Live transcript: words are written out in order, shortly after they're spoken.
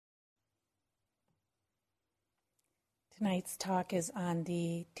Tonight's talk is on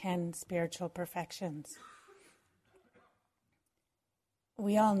the 10 spiritual perfections.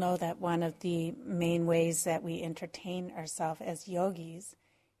 We all know that one of the main ways that we entertain ourselves as yogis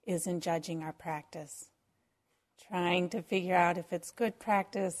is in judging our practice, trying to figure out if it's good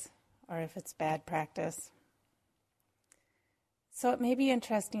practice or if it's bad practice. So it may be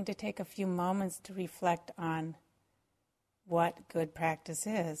interesting to take a few moments to reflect on what good practice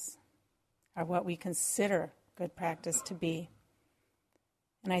is, or what we consider good practice to be.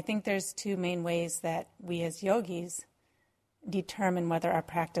 And I think there's two main ways that we as yogis determine whether our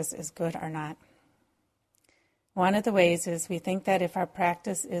practice is good or not. One of the ways is we think that if our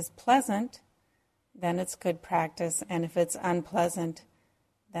practice is pleasant, then it's good practice, and if it's unpleasant,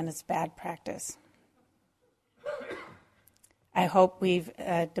 then it's bad practice. I hope we've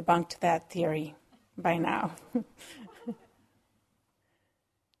debunked that theory by now.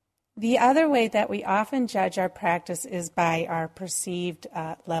 The other way that we often judge our practice is by our perceived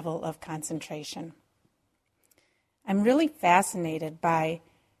level of concentration. I'm really fascinated by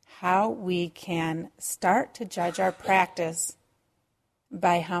how we can start to judge our practice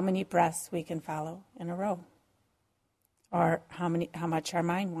by how many breaths we can follow in a row, or how much our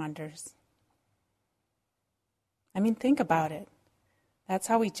mind wanders. I mean, think about it. That's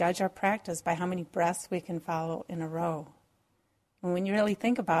how we judge our practice, by how many breaths we can follow in a row. And when you really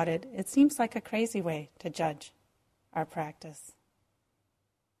think about it, it seems like a crazy way to judge our practice.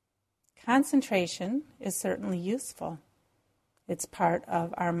 Concentration is certainly useful. It's part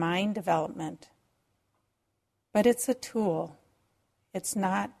of our mind development. But it's a tool. It's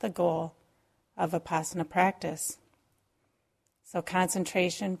not the goal of Vipassana practice. So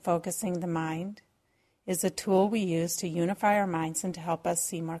concentration, focusing the mind, is a tool we use to unify our minds and to help us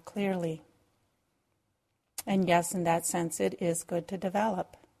see more clearly. And yes, in that sense, it is good to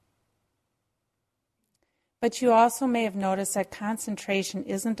develop. But you also may have noticed that concentration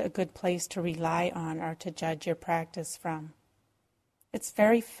isn't a good place to rely on or to judge your practice from. It's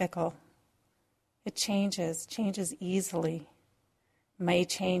very fickle. It changes easily. May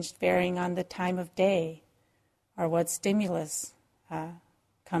change varying on the time of day or what stimulus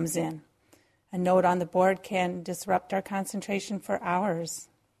comes in. A note on the board can disrupt our concentration for hours.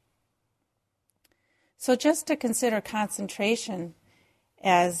 So just to consider concentration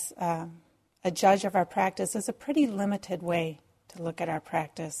as a judge of our practice is a pretty limited way to look at our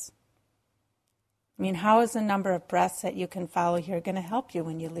practice. I mean, how is the number of breaths that you can follow here going to help you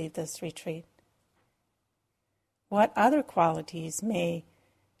when you leave this retreat? What other qualities may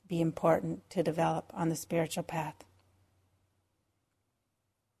be important to develop on the spiritual path?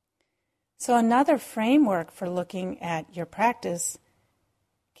 So another framework for looking at your practice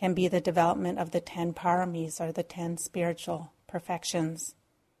can be the development of the 10 Paramis, or the 10 spiritual perfections.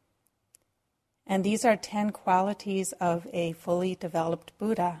 And these are 10 qualities of a fully developed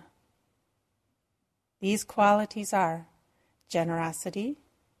Buddha. These qualities are generosity,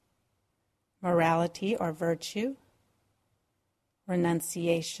 morality or virtue,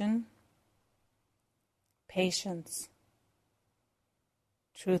 renunciation, patience,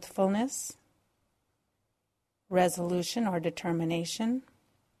 truthfulness, resolution or determination,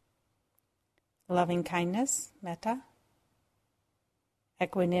 loving kindness, metta,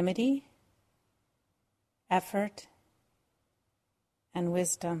 equanimity, effort, and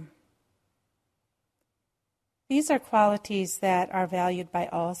wisdom. These are qualities that are valued by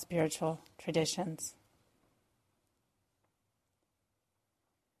all spiritual traditions.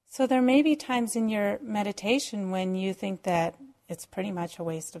 So there may be times in your meditation when you think that it's pretty much a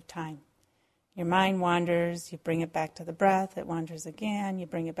waste of time. Your mind wanders, you bring it back to the breath, it wanders again, you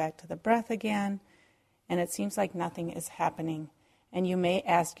bring it back to the breath again, and it seems like nothing is happening. And you may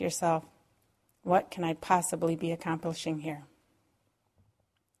ask yourself, what can I possibly be accomplishing here?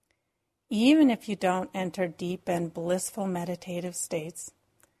 Even if you don't enter deep and blissful meditative states,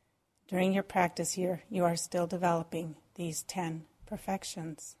 during your practice here, you are still developing these 10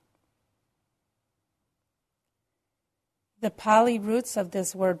 perfections. The Pali roots of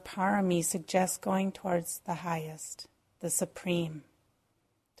this word parami suggest going towards the highest, the supreme,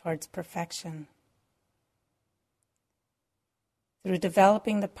 towards perfection. Through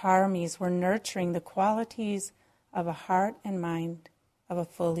developing the paramis, we're nurturing the qualities of a heart and mind of a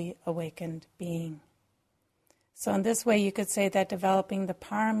fully awakened being. So in this way, you could say that developing the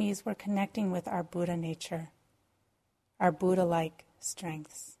paramis, we're connecting with our Buddha nature, our Buddha-like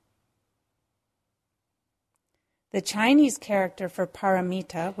strengths. The Chinese character for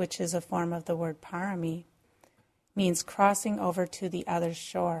paramita, which is a form of the word parami, means crossing over to the other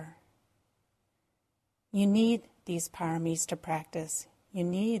shore. You need these paramis to practice. You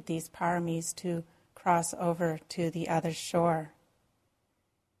need these paramis to cross over to the other shore.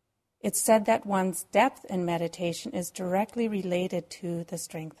 It's said that one's depth in meditation is directly related to the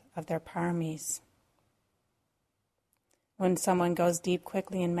strength of their paramis. When someone goes deep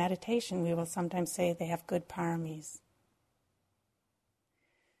quickly in meditation, we will sometimes say they have good paramis.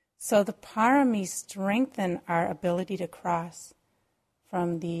 So the paramis strengthen our ability to cross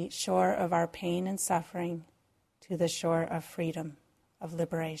from the shore of our pain and suffering to the shore of freedom, of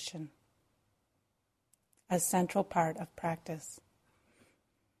liberation. A central part of practice.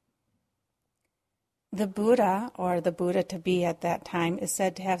 The Buddha, or the Buddha to be at that time, is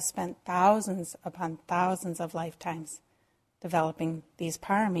said to have spent thousands upon thousands of lifetimes developing these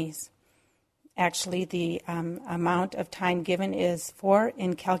paramis. Actually, the amount of time given is 4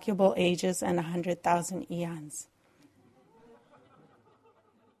 incalculable ages and 100,000 eons.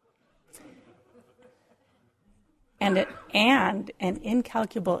 And an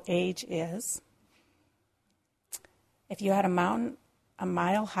incalculable age is, if you had a mountain a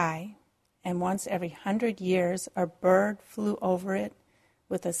mile high, and once every 100 years a bird flew over it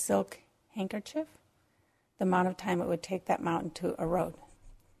with a silk handkerchief, the amount of time it would take that mountain to erode.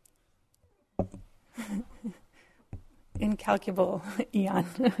 Incalculable eon,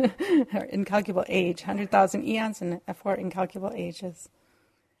 or incalculable age, 100,000 eons and 4 incalculable ages.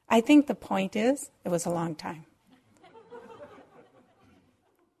 I think the point is, it was a long time.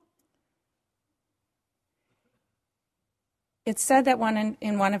 It's said that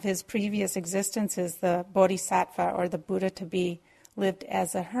in one of his previous existences, the Bodhisattva, or the Buddha to be, lived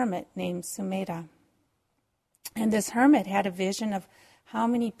as a hermit named Sumedha. And this hermit had a vision of how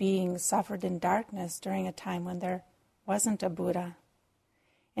many beings suffered in darkness during a time when there wasn't a Buddha,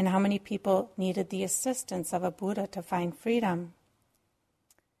 and how many people needed the assistance of a Buddha to find freedom.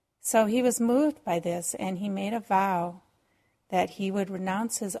 So he was moved by this, and he made a vow that he would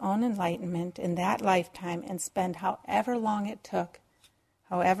renounce his own enlightenment in that lifetime and spend however long it took,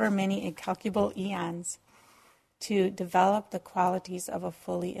 however many incalculable eons, to develop the qualities of a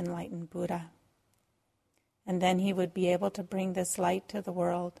fully enlightened Buddha. And then he would be able to bring this light to the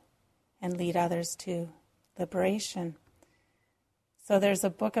world and lead others to liberation. So there's a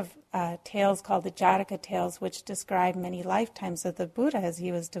book of tales called the Jataka Tales, which describe many lifetimes of the Buddha as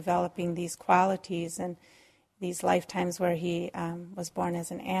he was developing these qualities, and these lifetimes where he was born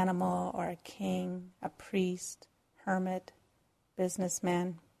as an animal or a king, a priest, hermit,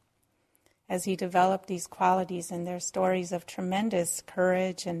 businessman. As he developed these qualities, and their stories of tremendous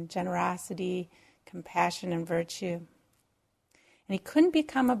courage and generosity, compassion and virtue. And he couldn't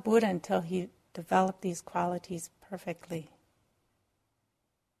become a Buddha until he developed these qualities perfectly.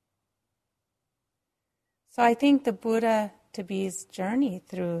 So I think the Buddha to be's journey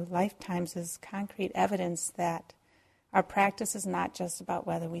through lifetimes is concrete evidence that our practice is not just about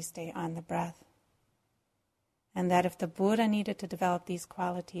whether we stay on the breath. And that if the Buddha needed to develop these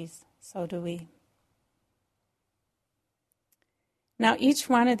qualities, so do we. Now, each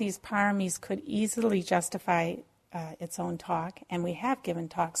one of these paramis could easily justify its own talk, and we have given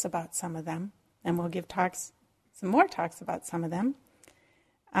talks about some of them, and we'll give some more talks about some of them.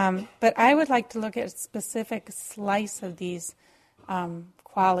 But I would like to look at a specific slice of these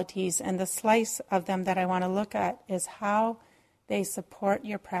qualities, and the slice of them that I want to look at is how they support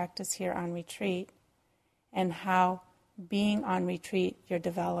your practice here on retreat, and how being on retreat you're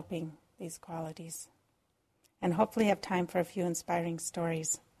developing these qualities. And hopefully have time for a few inspiring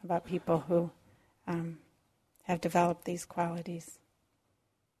stories about people who have developed these qualities.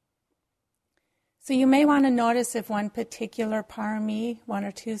 So you may want to notice if one particular parami, one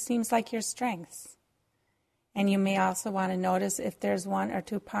or two, seems like your strengths. And you may also want to notice if there's one or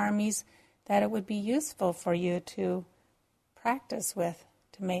two paramis that it would be useful for you to practice with,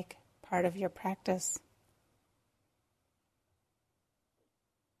 to make part of your practice.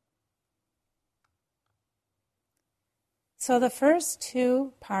 So the first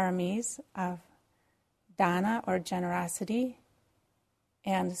two paramis of dana, or generosity,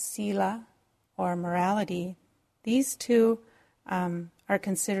 and sila, or morality, these two are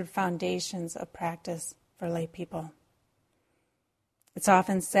considered foundations of practice for lay people. It's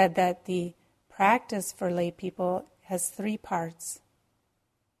often said that the practice for lay people has 3 parts: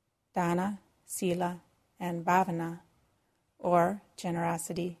 dana, sila, and bhavana, or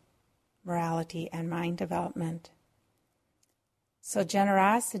generosity, morality, and mind development. So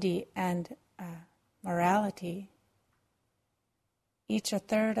generosity and morality, each a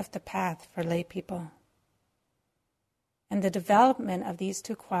third of the path for lay people. And the development of these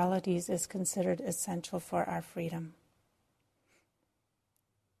two qualities is considered essential for our freedom.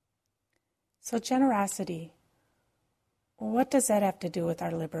 So generosity, what does that have to do with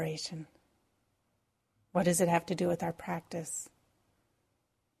our liberation? What does it have to do with our practice?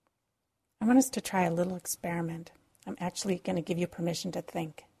 I want us to try a little experiment. I'm actually going to give you permission to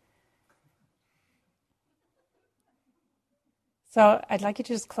think. So I'd like you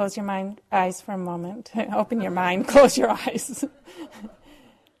to just close your eyes for a moment. Open your mind, close your eyes.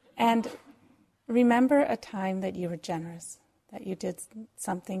 And remember a time that you were generous, that you did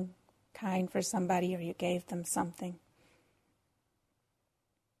something kind for somebody or you gave them something.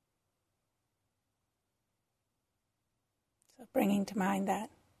 So bringing to mind that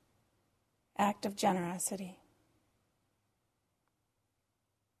act of generosity.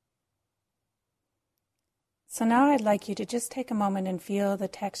 So now I'd like you to just take a moment and feel the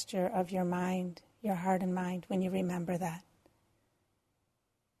texture of your mind, your heart and mind, when you remember that.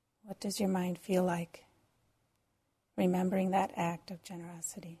 What does your mind feel like remembering that act of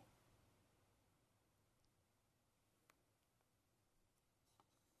generosity?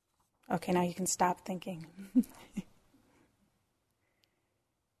 Okay, now you can stop thinking.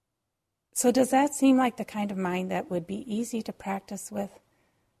 So does that seem like the kind of mind that would be easy to practice with?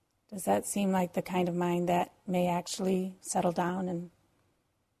 Does that seem like the kind of mind that may actually settle down and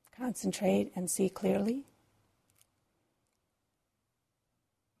concentrate and see clearly?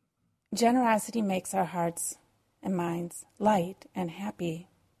 Generosity makes our hearts and minds light and happy.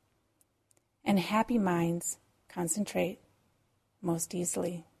 And happy minds concentrate most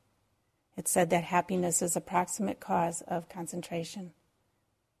easily. It's said that happiness is a proximate cause of concentration.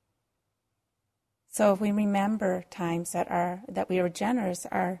 So if we remember times that we were generous,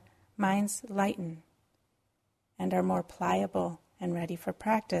 our minds lighten and are more pliable and ready for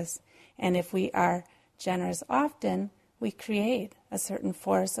practice. And if we are generous often, we create a certain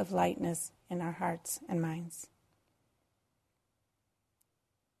force of lightness in our hearts and minds.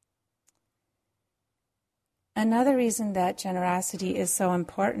 Another reason that generosity is so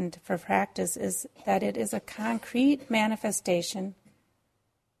important for practice is that it is a concrete manifestation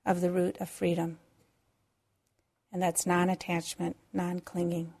of the root of freedom. And that's non-attachment,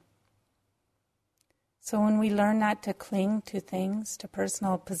 non-clinging. So when we learn not to cling to things, to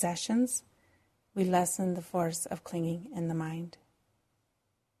personal possessions, we lessen the force of clinging in the mind.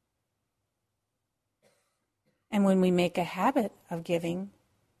 And when we make a habit of giving,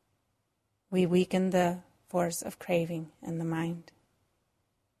 we weaken the force of craving in the mind.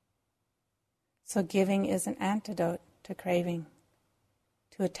 So giving is an antidote to craving,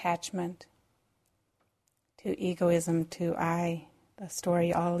 to attachment, to egoism, to I. The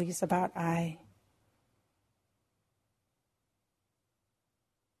story always about I.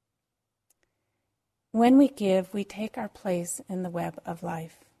 When we give, we take our place in the web of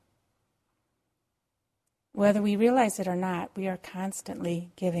life. Whether we realize it or not, we are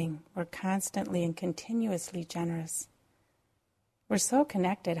constantly giving. We're constantly and continuously generous. We're so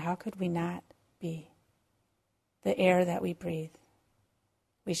connected, how could we not be? The air that we breathe,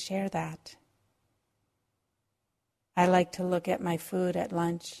 we share that. I like to look at my food at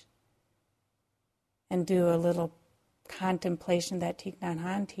lunch and do a little contemplation that Thich Nhat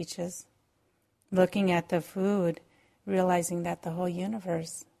Hanh teaches. Looking at the food, realizing that the whole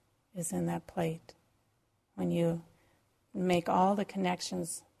universe is in that plate. When you make all the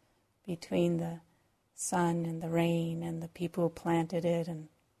connections between the sun and the rain and the people who planted it and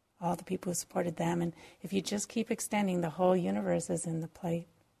all the people who supported them, and if you just keep extending, the whole universe is in the plate.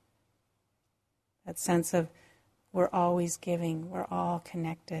 That sense of we're always giving, we're all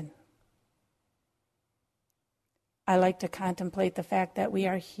connected. I like to contemplate the fact that we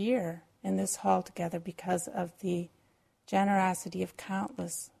are here in this hall together because of the generosity of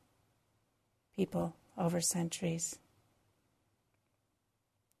countless people over centuries.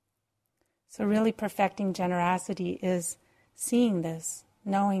 So really perfecting generosity is seeing this,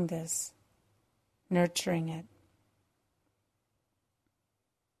 knowing this, nurturing it.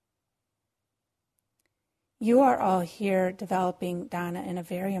 You are all here developing Dana in a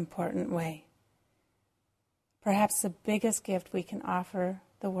very important way. Perhaps the biggest gift we can offer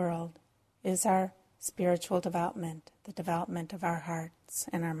the world is our spiritual development, the development of our hearts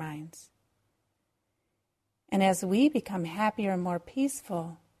and our minds. And as we become happier and more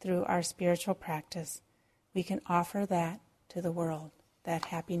peaceful through our spiritual practice, we can offer that to the world, that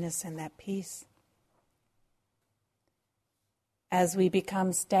happiness and that peace. As we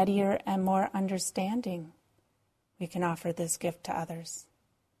become steadier and more understanding, we can offer this gift to others.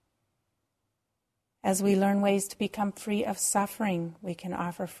 As we learn ways to become free of suffering, we can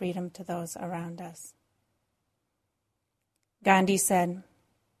offer freedom to those around us. Gandhi said,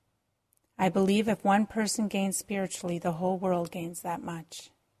 "I believe if one person gains spiritually, the whole world gains that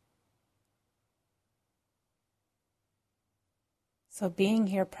much." So being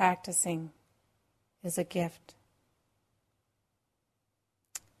here practicing is a gift.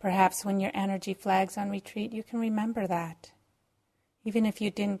 Perhaps when your energy flags on retreat, you can remember that. Even if you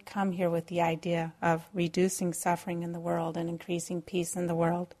didn't come here with the idea of reducing suffering in the world and increasing peace in the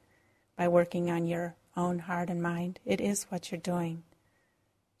world by working on your own heart and mind, it is what you're doing.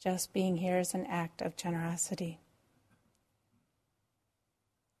 Just being here is an act of generosity.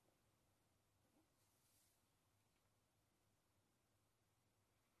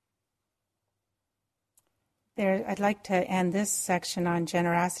 I'd like to end this section on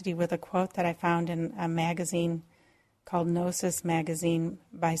generosity with a quote that I found in a magazine called Gnosis Magazine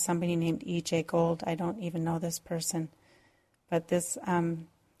by somebody named E.J. Gold. I don't even know this person. But this, I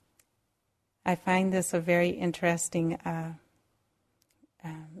find this a very interesting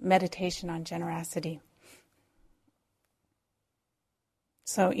meditation on generosity.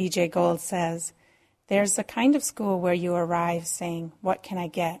 So E.J. Gold says, "There's a kind of school where you arrive saying, 'What can I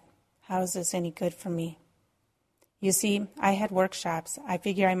get? How is this any good for me?' You see, I had workshops. I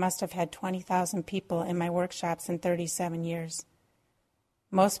figure I must have had 20,000 people in my workshops in 37 years.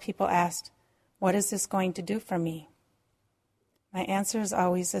 Most people asked, 'What is this going to do for me?' My answer is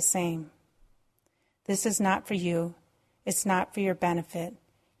always the same. This is not for you. It's not for your benefit.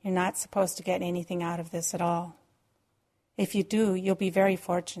 You're not supposed to get anything out of this at all. If you do, you'll be very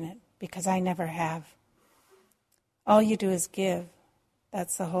fortunate, because I never have. All you do is give.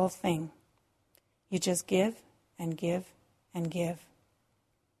 That's the whole thing. You just give and give and give.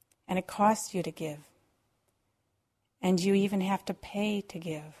 And it costs you to give. And you even have to pay to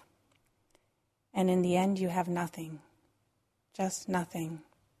give. And in the end, you have nothing. Just nothing.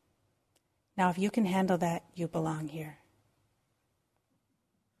 Now, if you can handle that, you belong here."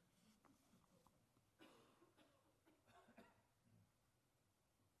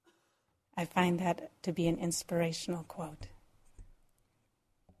 I find that to be an inspirational quote.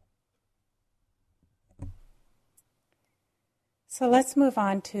 So let's move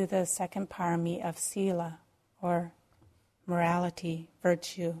on to the second parami of sila, or morality,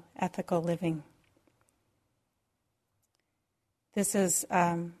 virtue, ethical living. This is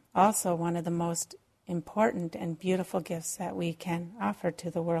also one of the most important and beautiful gifts that we can offer to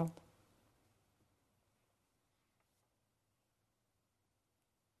the world.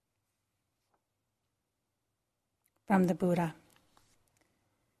 From the Buddha.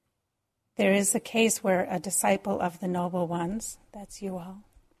 There is a case where a disciple of the noble ones, that's you all,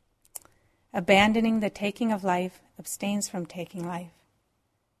 abandoning the taking of life, abstains from taking life,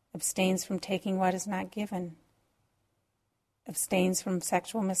 abstains from taking what is not given, abstains from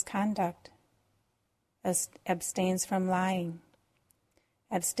sexual misconduct, abstains from lying,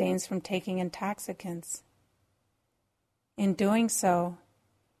 abstains from taking intoxicants. In doing so,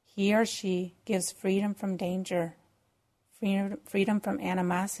 he or she gives freedom from danger, freedom from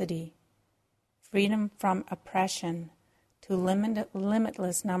animosity, freedom from oppression to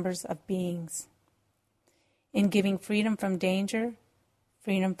limitless numbers of beings. In giving freedom from danger,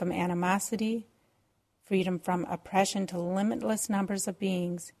 freedom from animosity, freedom from oppression to limitless numbers of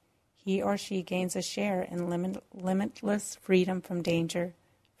beings, he or she gains a share in limitless freedom from danger,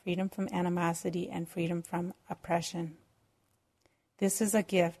 freedom from animosity, and freedom from oppression. This is a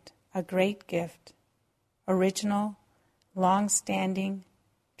gift, a great gift, original, long-standing,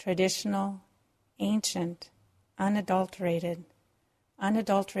 traditional, ancient, unadulterated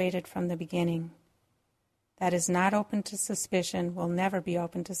from the beginning. That is not open to suspicion, will never be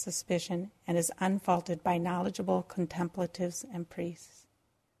open to suspicion, and is unfaulted by knowledgeable contemplatives and priests.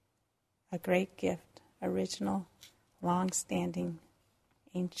 A great gift, original, long-standing,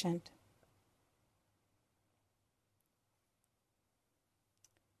 ancient.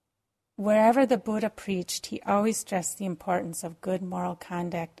 Wherever the Buddha preached, he always stressed the importance of good moral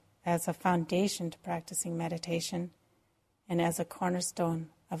conduct as a foundation to practicing meditation and as a cornerstone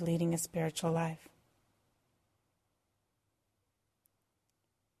of leading a spiritual life.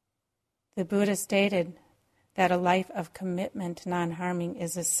 The Buddha stated that a life of commitment to non-harming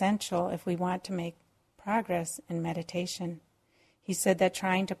is essential if we want to make progress in meditation. He said that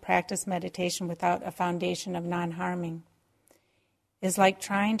trying to practice meditation without a foundation of non-harming is like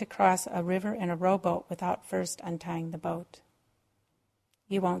trying to cross a river in a rowboat without first untying the boat.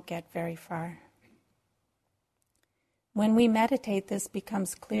 You won't get very far. When we meditate, this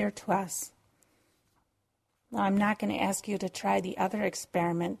becomes clear to us. Now, I'm not going to ask you to try the other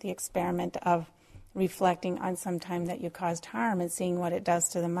experiment, the experiment of reflecting on some time that you caused harm and seeing what it does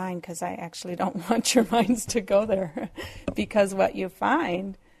to the mind, because I actually don't want your minds to go there. Because what you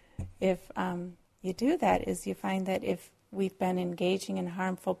find, if you do that, is you find that if we've been engaging in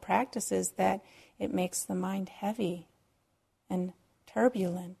harmful practices, that it makes the mind heavy and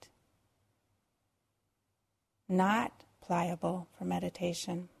turbulent. not pliable for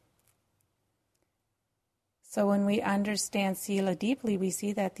meditation. So when we understand Sila deeply, we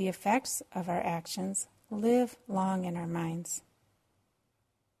see that the effects of our actions live long in our minds,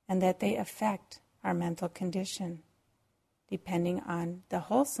 and that they affect our mental condition, depending on the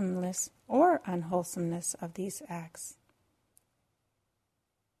wholesomeness or unwholesomeness of these acts.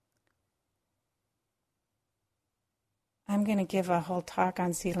 I'm going to give a whole talk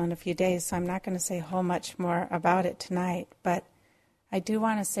on Sila in a few days, so I'm not going to say a whole much more about it tonight, but I do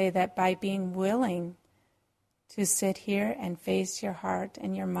want to say that by being willing to sit here and face your heart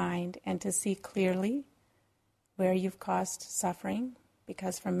and your mind and to see clearly where you've caused suffering,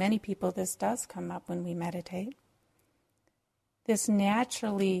 because for many people this does come up when we meditate, this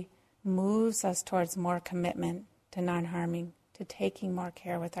naturally moves us towards more commitment to non-harming, to taking more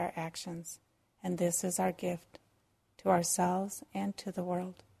care with our actions. And this is our gift to ourselves and to the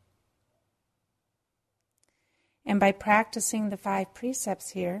world. And by practicing the 5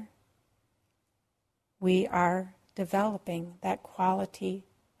 precepts here, we are developing that quality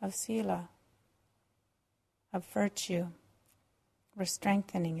of Sila, of virtue. We're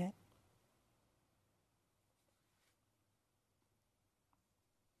strengthening it.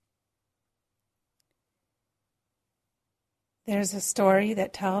 There's a story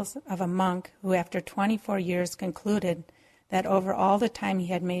that tells of a monk who after 24 years concluded that over all the time he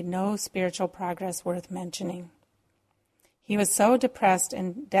had made no spiritual progress worth mentioning. He was so depressed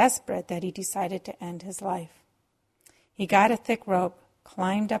and desperate that he decided to end his life. He got a thick rope,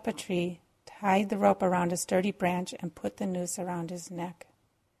 climbed up a tree, tied the rope around a sturdy branch, and put the noose around his neck.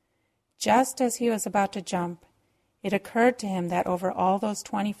 Just as he was about to jump, it occurred to him that over all those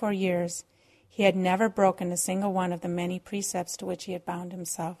 24 years, he had never broken a single one of the many precepts to which he had bound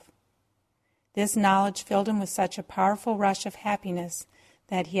himself. This knowledge filled him with such a powerful rush of happiness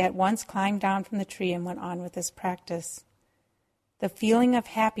that he at once climbed down from the tree and went on with his practice. The feeling of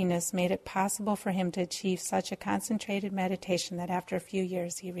happiness made it possible for him to achieve such a concentrated meditation that after a few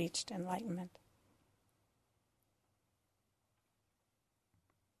years he reached enlightenment.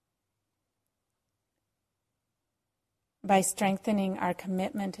 By strengthening our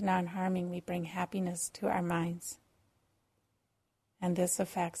commitment to non-harming, we bring happiness to our minds. And this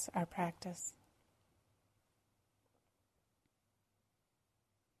affects our practice.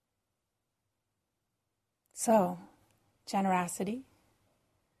 So, generosity,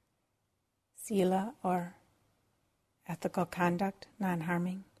 Sila or ethical conduct,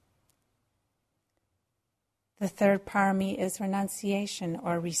 non-harming. The 3rd parami is renunciation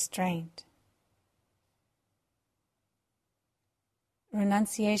or restraint.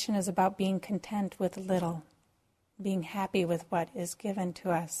 Renunciation is about being content with little, being happy with what is given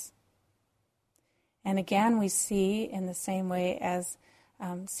to us. And again, we see in the same way as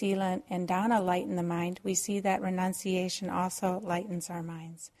Sila and Dana lighten the mind, we see that renunciation also lightens our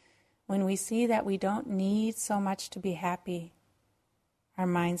minds. When we see that we don't need so much to be happy, our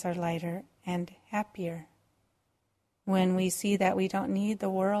minds are lighter and happier. When we see that we don't need the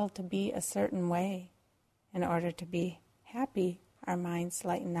world to be a certain way in order to be happy, our minds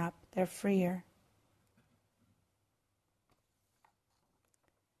lighten up, they're freer.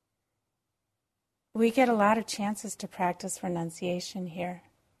 We get a lot of chances to practice renunciation here.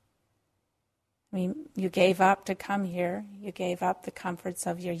 I mean, you gave up to come here. You gave up the comforts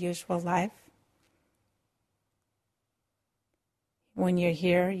of your usual life. When you're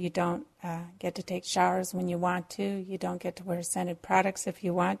here, you don't get to take showers when you want to. You don't get to wear scented products if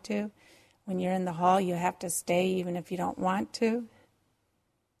you want to. When you're in the hall, you have to stay even if you don't want to.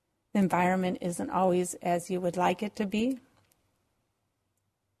 The environment isn't always as you would like it to be.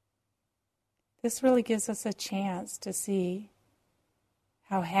 This really gives us a chance to see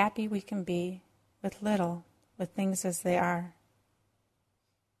how happy we can be with little, with things as they are.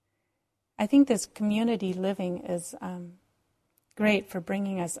 I think this community living is great for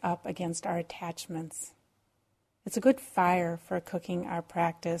bringing us up against our attachments. It's a good fire for cooking our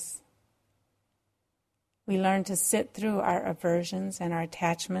practice. We learn to sit through our aversions and our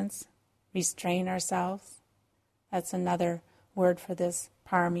attachments, restrain ourselves. That's another word for this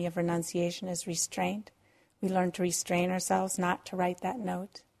parami of renunciation, is restraint. We learn to restrain ourselves, not to write that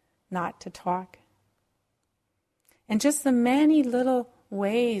note, not to talk. And just the many little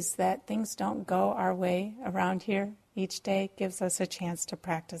ways that things don't go our way around here each day gives us a chance to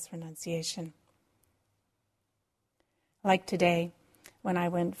practice renunciation. Like today, when I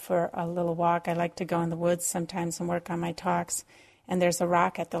went for a little walk, I like to go in the woods sometimes and work on my talks, and there's a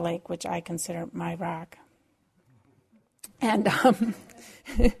rock at the lake, which I consider my rock. And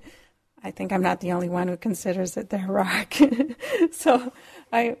I think I'm not the only one who considers it their rock. So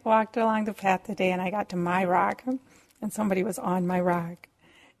I walked along the path today and I got to my rock, and somebody was on my rock.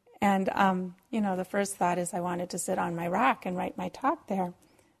 And, the first thought is I wanted to sit on my rock and write my talk there.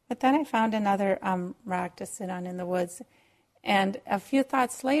 But then I found another rock to sit on in the woods. And a few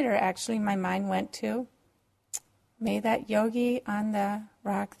thoughts later, actually, my mind went to, may that yogi on the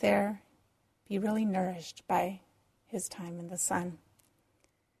rock there be really nourished by his time in the sun.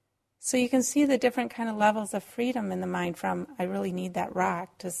 So you can see the different kind of levels of freedom in the mind, from I really need that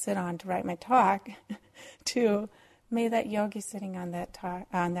rock to sit on to write my talk to may that yogi sitting on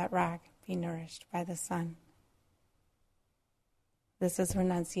that rock be nourished by the sun. This is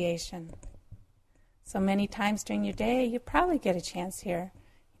renunciation. So many times during your day, you probably get a chance here.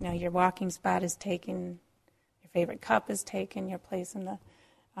 Your walking spot is taken, your favorite cup is taken, your place in the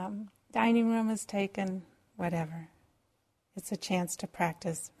dining room is taken, whatever. It's a chance to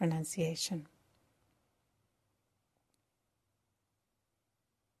practice renunciation.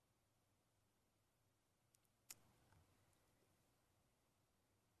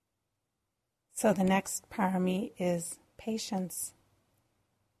 So the next parami is patience.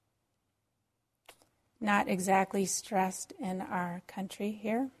 Not exactly stressed in our country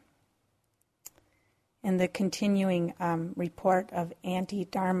here. In the continuing report of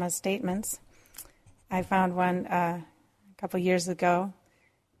anti-dharma statements, I found one a couple years ago.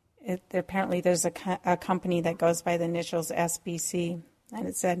 Apparently there's a company that goes by the initials SBC, and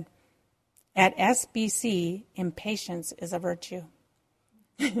it said, at SBC, impatience is a virtue.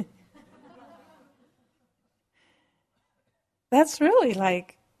 That's really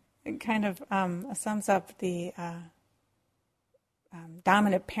kind of sums up the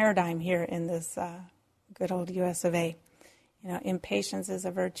dominant paradigm here in this good old US of A. Impatience is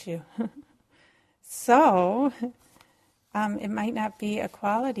a virtue. So it might not be a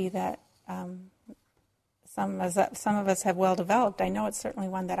quality that some of us have well developed. I know it's certainly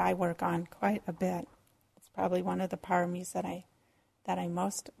one that I work on quite a bit. It's probably one of the paramis that I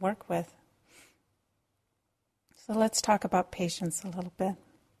most work with. So let's talk about patience a little bit.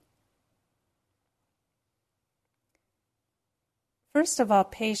 First of all,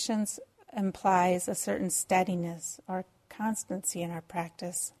 patience implies a certain steadiness or constancy in our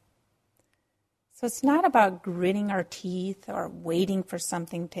practice. So it's not about gritting our teeth or waiting for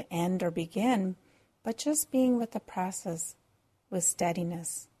something to end or begin, but just being with the process with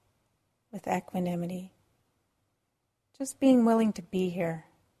steadiness, with equanimity. Just being willing to be here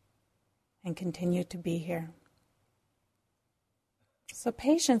and continue to be here. So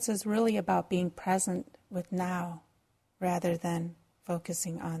patience is really about being present with now rather than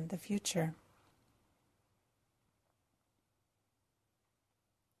focusing on the future.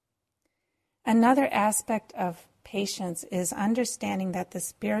 Another aspect of patience is understanding that the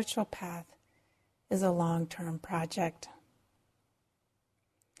spiritual path is a long-term project.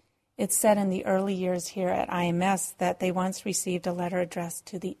 It's said in the early years here at IMS that they once received a letter addressed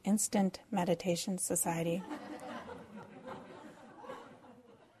to the Instant Meditation Society.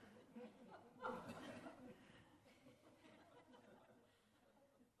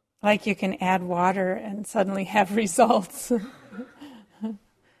 Like you can add water and suddenly have results.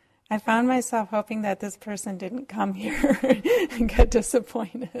 I found myself hoping that this person didn't come here and get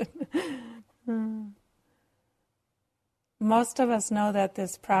disappointed. Most of us know that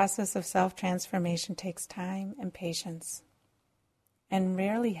this process of self-transformation takes time and patience and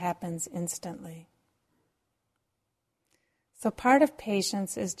rarely happens instantly. So part of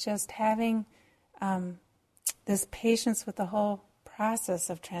patience is just having this patience with the whole process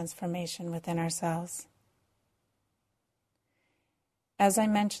of transformation within ourselves. As I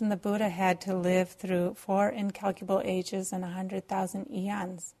mentioned, the Buddha had to live through 4 incalculable ages and 100,000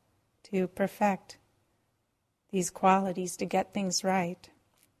 eons to perfect these qualities, to get things right.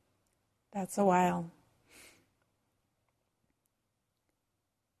 That's a while.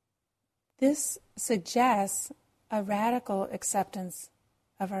 This suggests a radical acceptance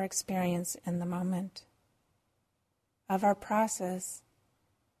of our experience in the moment, of our process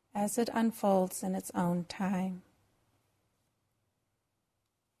as it unfolds in its own time.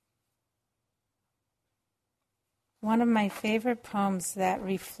 One of my favorite poems that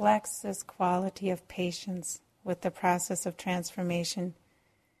reflects this quality of patience with the process of transformation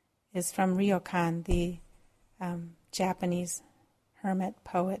is from Ryokan, the Japanese hermit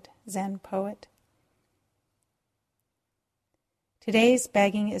poet, Zen poet. Today's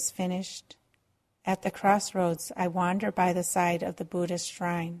begging is finished. At the crossroads, I wander by the side of the Buddhist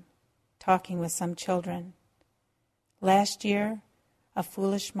shrine, talking with some children. Last year, a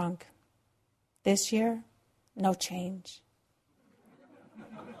foolish monk. This year, no change.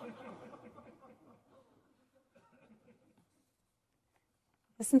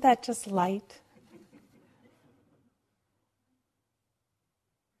 Isn't that just light?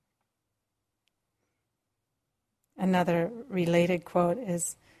 Another related quote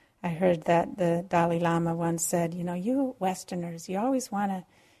is, I heard that the Dalai Lama once said, you Westerners, you always want to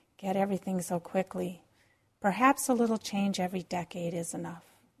get everything so quickly. Perhaps a little change every decade is enough.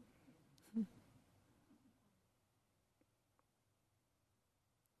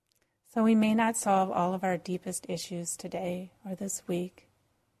 So we may not solve all of our deepest issues today or this week.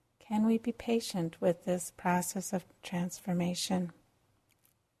 Can we be patient with this process of transformation?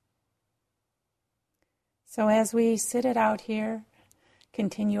 So as we sit it out here,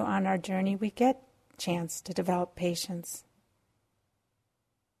 continue on our journey, we get a chance to develop patience.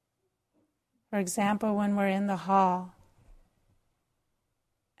 For example, when we're in the hall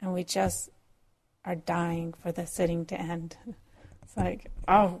and we just are dying for the sitting to end. It's like,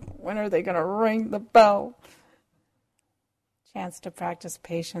 when are they going to ring the bell? Chance to practice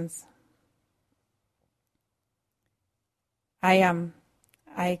patience.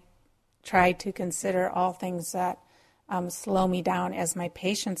 I try to consider all things that slow me down as my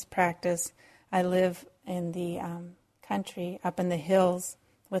patience practice. I live in the country, up in the hills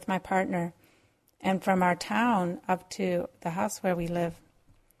with my partner. And from our town up to the house where we live,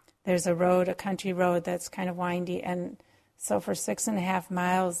 there's a road, a country road that's kind of windy. And so for 6.5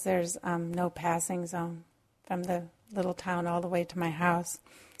 miles, there's no passing zone from the little town all the way to my house.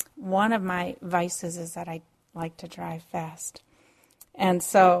 One of my vices is that I like to drive fast. And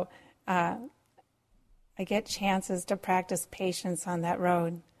so I get chances to practice patience on that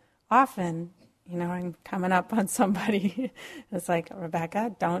road. Often, I'm coming up on somebody. It's like,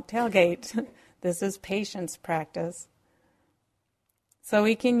 Rebecca, don't tailgate. This is patience practice. So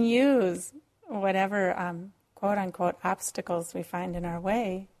we can use whatever quote-unquote obstacles we find in our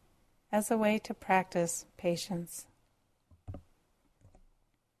way as a way to practice patience.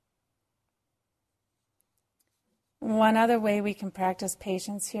 One other way we can practice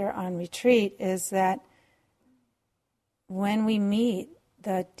patience here on retreat is that when we meet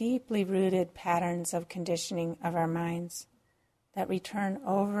the deeply rooted patterns of conditioning of our minds that return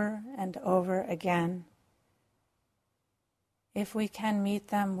over and over again, if we can meet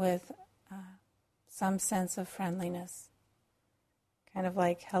them with some sense of friendliness, kind of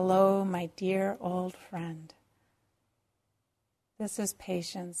like, hello, my dear old friend. This is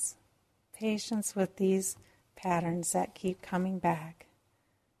patience. Patience with these patterns that keep coming back.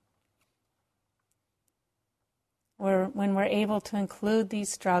 When we're able to include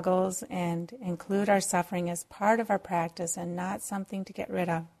these struggles and include our suffering as part of our practice and not something to get rid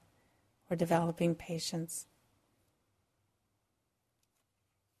of, we're developing patience.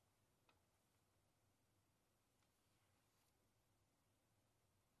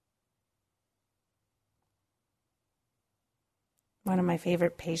 One of my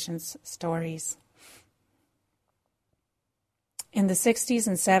favorite patience stories. In the 60s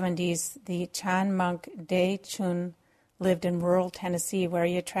and 70s, the Chan monk Dae Chun lived in rural Tennessee, where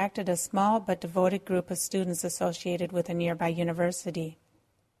he attracted a small but devoted group of students associated with a nearby university.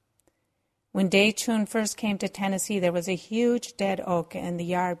 When Dae Chun first came to Tennessee, there was a huge dead oak in the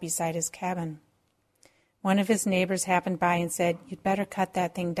yard beside his cabin. One of his neighbors happened by and said, "You'd better cut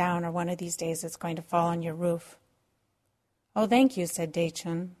that thing down, or one of these days it's going to fall on your roof." "Oh, thank you," said Dae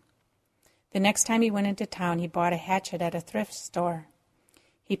Chun. The next time he went into town, he bought a hatchet at a thrift store.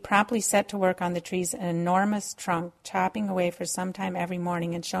 He promptly set to work on the tree's enormous trunk, chopping away for some time every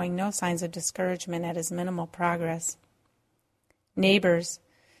morning and showing no signs of discouragement at his minimal progress. Neighbors,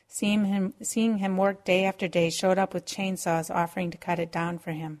 seeing him work day after day, showed up with chainsaws offering to cut it down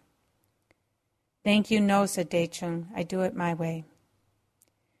for him. "Thank you, no," said Dae Chun. "I do it my way."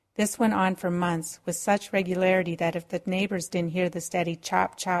 This went on for months with such regularity that if the neighbors didn't hear the steady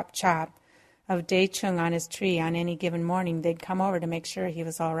chop, chop, chop of Dae Chun on his tree on any given morning, they'd come over to make sure he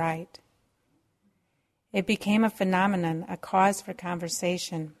was all right. It became a phenomenon, a cause for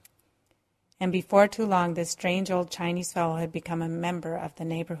conversation. And before too long, this strange old Chinese fellow had become a member of the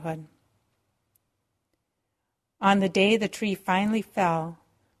neighborhood. On the day the tree finally fell,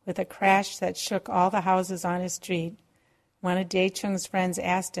 with a crash that shook all the houses on his street, one of Dae Chun's friends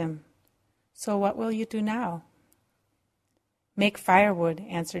asked him, "So what will you do now?" "Make firewood,"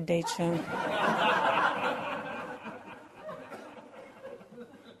 answered Dae Chun.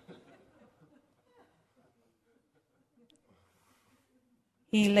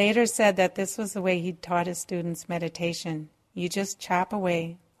 He later said that this was the way he taught his students meditation. You just chop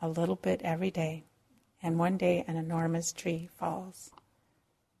away a little bit every day, and one day an enormous tree falls.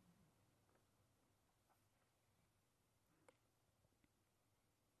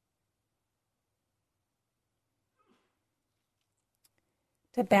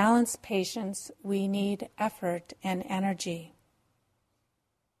 To balance patience, we need effort and energy.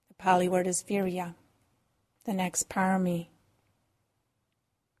 The Pali word is virya, the next parami.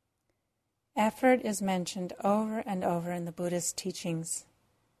 Effort is mentioned over and over in the Buddhist teachings.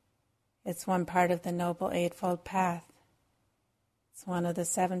 It's one part of the Noble Eightfold Path. It's one of the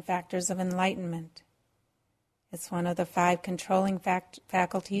 7 factors of enlightenment. It's one of the 5 controlling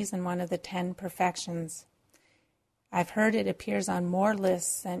faculties and one of the 10 perfections. I've heard it appears on more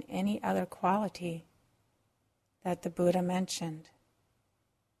lists than any other quality that the Buddha mentioned.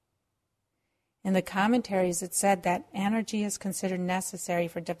 In the commentaries, it said that energy is considered necessary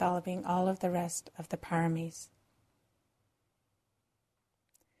for developing all of the rest of the paramis.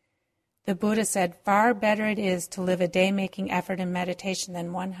 The Buddha said, far better it is to live a day making effort in meditation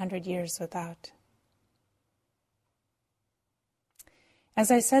than 100 years without. As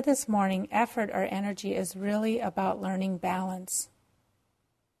I said this morning, effort or energy is really about learning balance,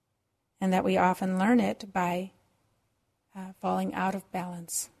 and that we often learn it by falling out of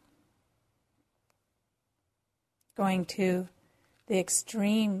balance, going to the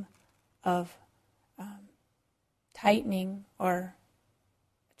extreme of tightening or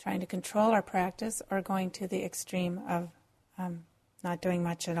trying to control our practice, or going to the extreme of not doing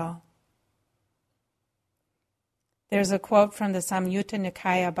much at all. There's a quote from the Samyutta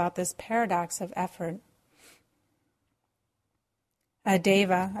Nikaya about this paradox of effort. A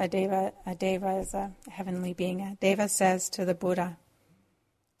deva is a heavenly being. A deva says to the Buddha,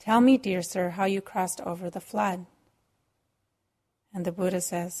 "Tell me, dear sir, how you crossed over the flood." And the Buddha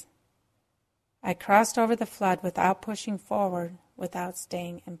says, "I crossed over the flood without pushing forward, without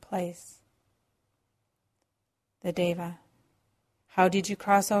staying in place." The deva, "How did you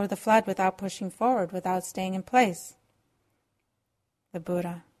cross over the flood without pushing forward, without staying in place?" The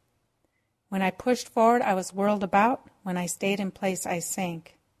Buddha, "When I pushed forward, I was whirled about. When I stayed in place, I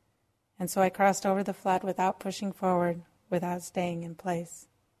sank. And so I crossed over the flood without pushing forward, without staying in place."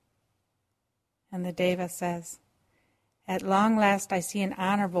 And the deva says, "At long last I see an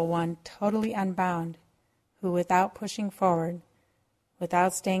honorable one, totally unbound, who without pushing forward,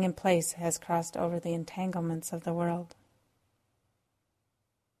 without staying in place, has crossed over the entanglements of the world."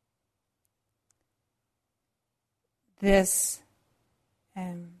 This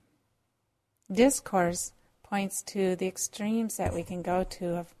discourse points to the extremes that we can go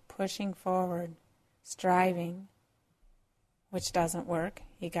to of pushing forward, striving, which doesn't work,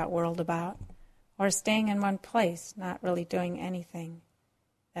 he got whirled about, or staying in one place, not really doing anything.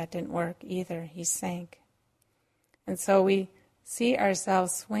 That didn't work either, he sank. And so we see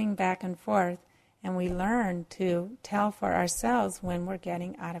ourselves swing back and forth, and we learn to tell for ourselves when we're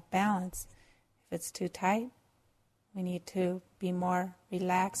getting out of balance. If it's too tight, we need to be more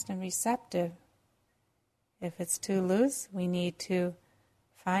relaxed and receptive. If it's too loose, we need to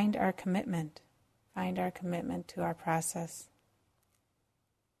find our commitment to our process.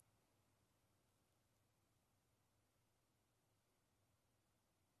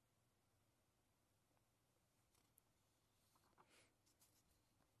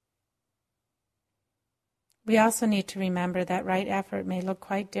 We also need to remember that right effort may look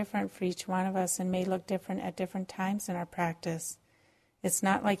quite different for each one of us and may look different at different times in our practice. It's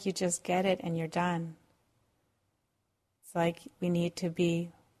not like you just get it and you're done. It's like we need to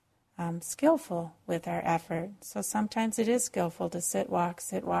be skillful with our effort. So sometimes it is skillful to sit, walk,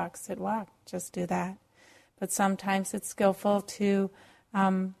 just do that. But sometimes it's skillful to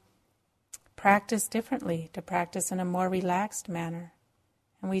practice differently, to practice in a more relaxed manner.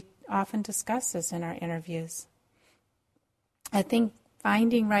 And we often discuss this in our interviews. I think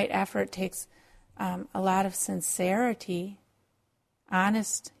finding right effort takes a lot of sincerity,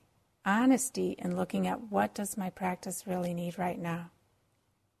 honesty in looking at what does my practice really need right now.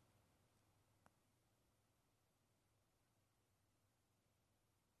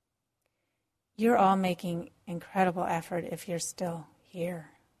 You're all making incredible effort if you're still here.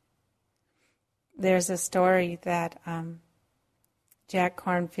 There's a story that Jack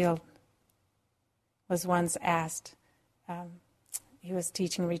Kornfield was once asked. He was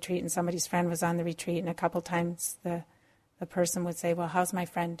teaching a retreat, and somebody's friend was on the retreat, and a couple times the person would say, "Well, how's my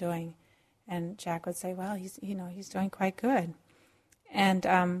friend doing?" And Jack would say, "Well, he's doing quite good." And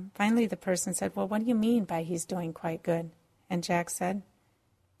finally, the person said, "Well, what do you mean by he's doing quite good?" And Jack said,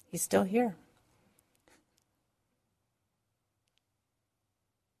 "He's still here."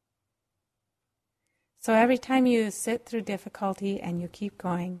 So every time you sit through difficulty and you keep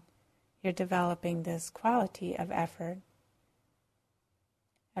going, you're developing this quality of effort.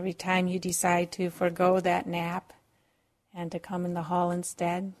 Every time you decide to forego that nap and to come in the hall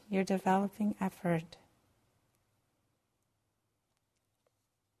instead, you're developing effort.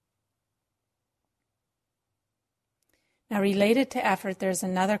 Now, related to effort, there's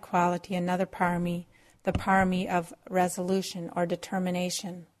another quality, another parami, the parami of resolution or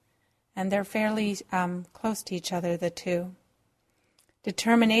determination. And they're fairly close to each other, the two.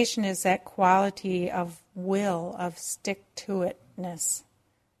 Determination is that quality of will, of stick-to-itness.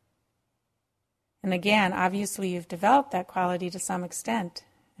 And again, obviously you've developed that quality to some extent,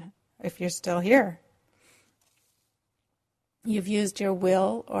 if you're still here. You've used your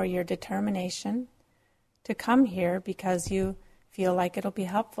will or your determination to come here because you feel like it'll be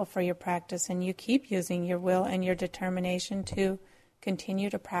helpful for your practice, and you keep using your will and your determination to continue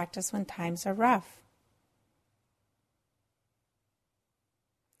to practice when times are rough.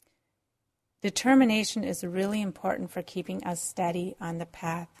 Determination is really important for keeping us steady on the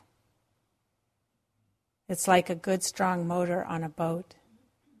path. It's like a good, strong motor on a boat.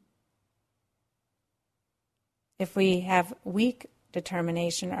 If we have weak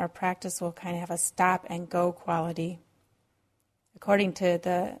determination, our practice will kind of have a stop-and-go quality. According to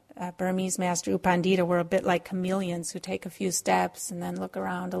the Burmese master U Pandita, we're a bit like chameleons who take a few steps and then look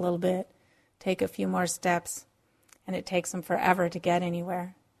around a little bit, take a few more steps, and it takes them forever to get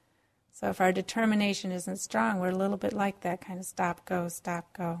anywhere. So if our determination isn't strong, we're a little bit like that kind of stop, go.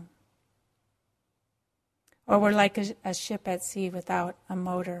 Or we're like a ship at sea without a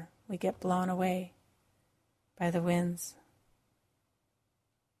motor. We get blown away by the winds.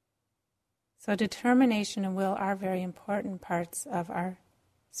 So determination and will are very important parts of our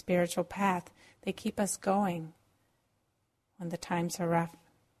spiritual path. They keep us going when the times are rough.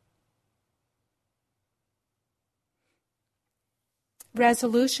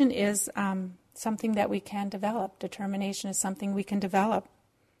 Resolution is something that we can develop. Determination is something we can develop.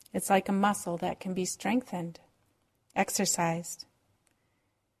 It's like a muscle that can be strengthened, exercised.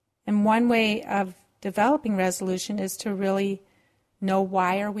 And one way of developing resolution is to really know,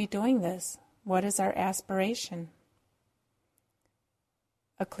 why are we doing this? What is our aspiration?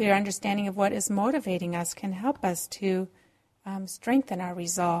 A clear understanding of what is motivating us can help us to strengthen our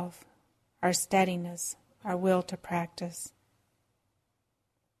resolve, our steadiness, our will to practice.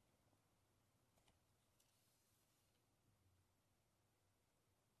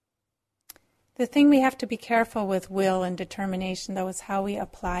 The thing we have to be careful with will and determination, though, is how we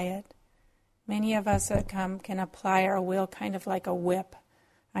apply it. Many of us can apply our will kind of like a whip.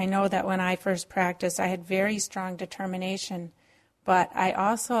 I know that when I first practiced, I had very strong determination, but I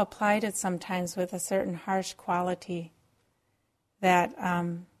also applied it sometimes with a certain harsh quality that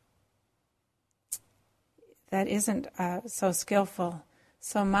isn't so skillful.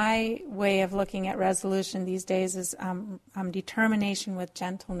 So my way of looking at resolution these days is determination with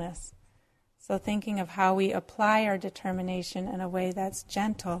gentleness. So thinking of how we apply our determination in a way that's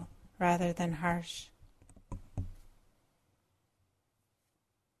gentle rather than harsh.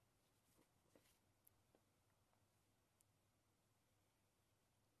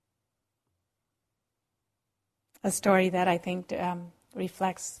 A story that I think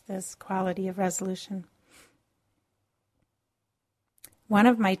reflects this quality of resolution. One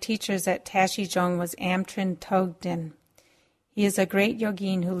of my teachers at Tashijong was Amtrin Togden. He is a great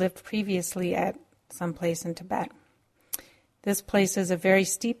yogin who lived previously at some place in Tibet. This place is a very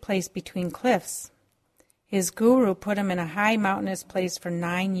steep place between cliffs. His guru put him in a high mountainous place for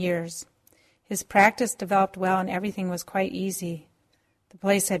 9 years. His practice developed well and everything was quite easy. The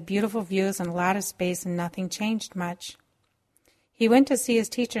place had beautiful views and a lot of space and nothing changed much. He went to see his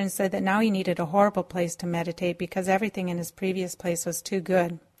teacher and said that now he needed a horrible place to meditate because everything in his previous place was too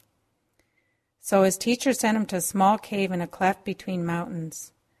good. So his teacher sent him to a small cave in a cleft between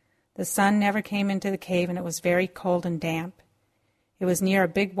mountains. The sun never came into the cave and it was very cold and damp. It was near a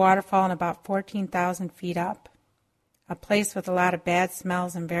big waterfall and about 14,000 feet up, a place with a lot of bad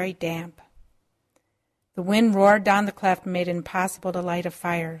smells and very damp. The wind roared down the cleft and made it impossible to light a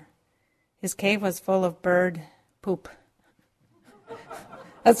fire. His cave was full of bird poop.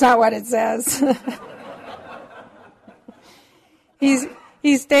 That's not what it says.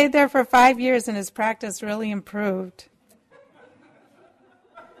 He stayed there for 5 years and his practice really improved.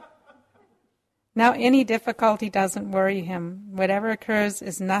 Now any difficulty doesn't worry him. Whatever occurs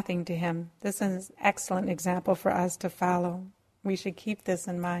is nothing to him. This is an excellent example for us to follow. We should keep this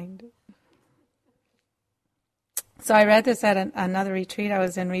in mind. So I read this at another retreat I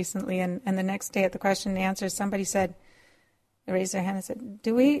was in recently, and the next day at the question and answer, somebody said, they raised their hand and said,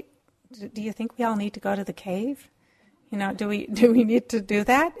 do you think we all need to go to the cave? You know, do we need to do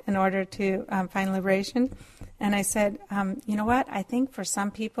that in order to find liberation? And I said, you know what? I think for some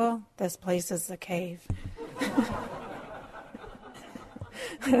people, this place is the cave.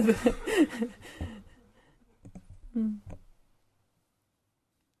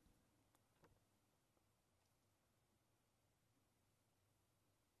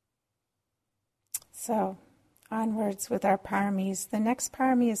 So, onwards with our paramis. The next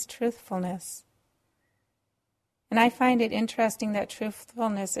parami is truthfulness. And I find it interesting that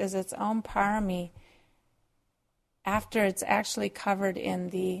truthfulness is its own parami after it's actually covered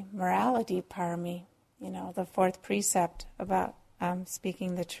in the morality parami, the fourth precept about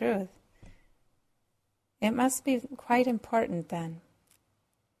speaking the truth. It must be quite important then.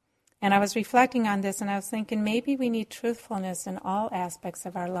 And I was reflecting on this and I was thinking maybe we need truthfulness in all aspects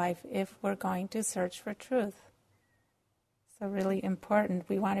of our life if we're going to search for truth. So really important.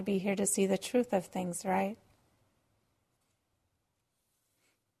 We want to be here to see the truth of things, right?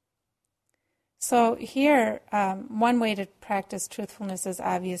 So here, one way to practice truthfulness is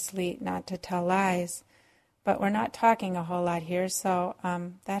obviously not to tell lies, but we're not talking a whole lot here, so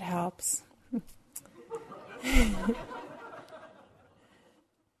that helps.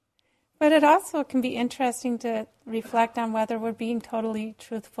 But it also can be interesting to reflect on whether we're being totally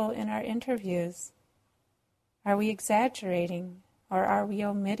truthful in our interviews. Are we exaggerating, or are we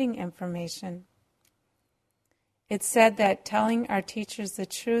omitting information? It's said that telling our teachers the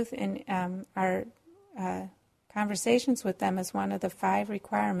truth in our conversations with them is one of the 5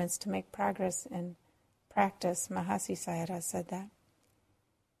 requirements to make progress in practice. Mahasi Sayadaw said that.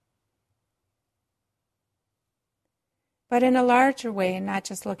 But in a larger way, and not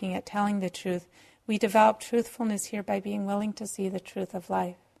just looking at telling the truth, we develop truthfulness here by being willing to see the truth of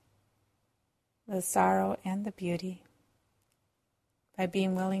life, the sorrow and the beauty, by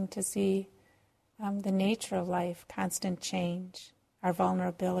being willing to see the nature of life, constant change, our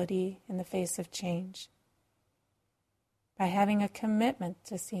vulnerability in the face of change, by having a commitment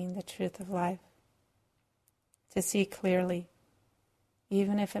to seeing the truth of life, to see clearly,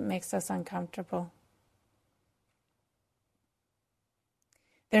 even if it makes us uncomfortable.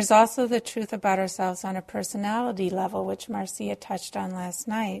 There's also the truth about ourselves on a personality level, which Marcia touched on last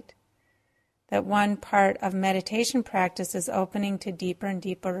night. That one part of meditation practice is opening to deeper and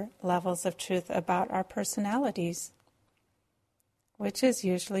deeper levels of truth about our personalities, which is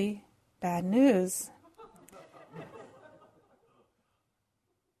usually bad news.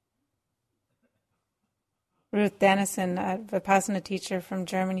 Ruth Dennison, a Vipassana teacher from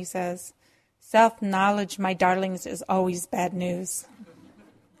Germany, says, "Self-knowledge, my darlings, is always bad news."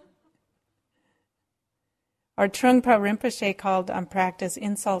 Or Trungpa Rinpoche called practice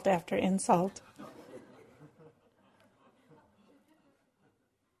insult after insult.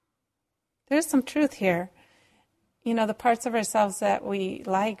 There's some truth here. The parts of ourselves that we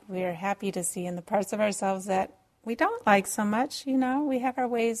like, we are happy to see, and the parts of ourselves that we don't like so much, we have our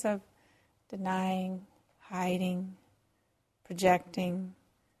ways of denying, hiding, projecting.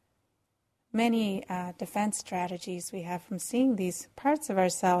 Many defense strategies we have from seeing these parts of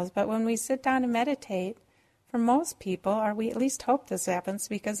ourselves, but when we sit down and meditate, for most people, or we at least hope this happens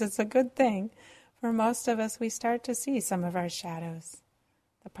because it's a good thing, for most of us we start to see some of our shadows,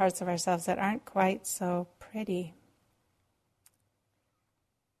 the parts of ourselves that aren't quite so pretty.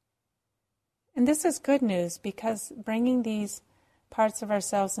 And this is good news because bringing these parts of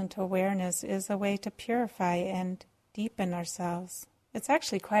ourselves into awareness is a way to purify and deepen ourselves. It's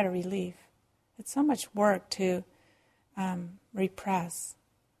actually quite a relief. It's so much work to repress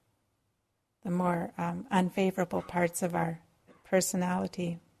the more unfavorable parts of our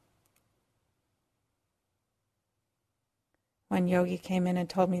personality. When Yogi came in and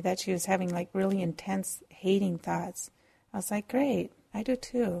told me that she was having really intense hating thoughts, I was like, great, I do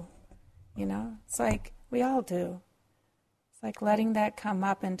too. It's like we all do. It's like letting that come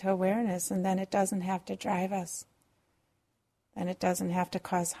up into awareness, and then it doesn't have to drive us. Then it doesn't have to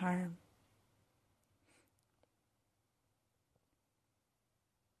cause harm.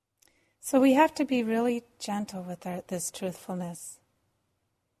 So we have to be really gentle with this truthfulness,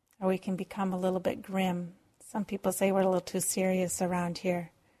 or we can become a little bit grim. Some people say we're a little too serious around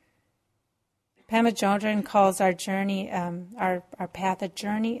here. Pema Chodron calls our journey, our path, a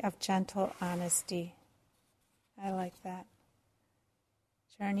journey of gentle honesty. I like that.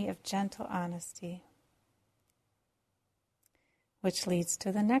 Journey of gentle honesty, which leads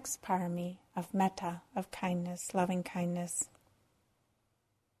to the next parami of metta, of kindness, loving kindness.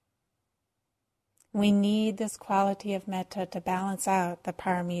 We need this quality of metta to balance out the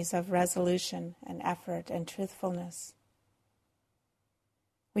paramis of resolution and effort and truthfulness.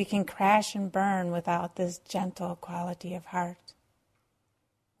 We can crash and burn without this gentle quality of heart.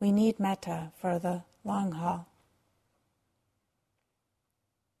 We need metta for the long haul.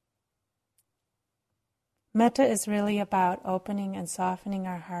 Metta is really about opening and softening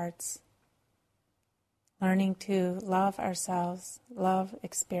our hearts, learning to love ourselves, love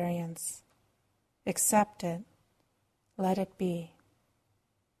experience. Accept it. Let it be.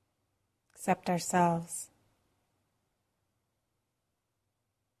 accept ourselves.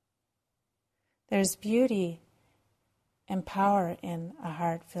 There's beauty and power in a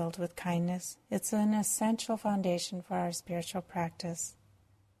heart filled with kindness. It's an essential foundation for our spiritual practice.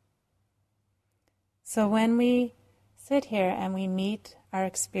 So when we sit here and we meet our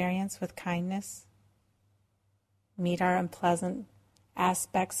experience with kindness, meet our unpleasant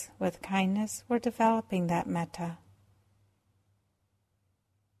aspects with kindness, we're developing that metta.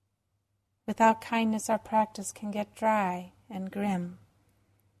 Without kindness, our practice can get dry and grim.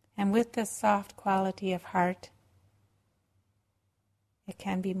 And with this soft quality of heart, it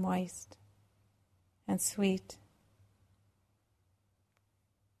can be moist and sweet.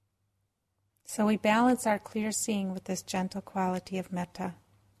 So we balance our clear seeing with this gentle quality of metta.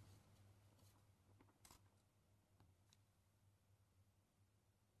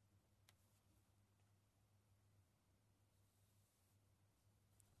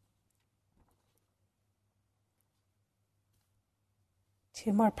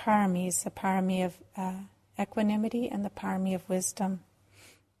 Two more paramis, the parami of equanimity and the parami of wisdom.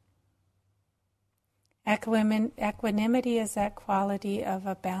 Equanimity is that quality of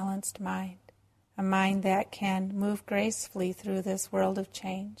a balanced mind, a mind that can move gracefully through this world of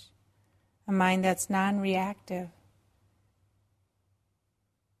change, a mind that's non-reactive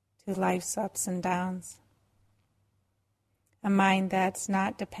to life's ups and downs, a mind that's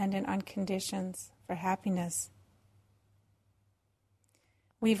not dependent on conditions for happiness.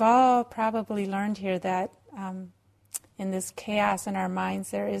 We've all probably learned here that in this chaos in our minds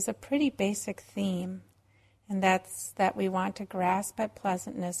there is a pretty basic theme, and that's that we want to grasp at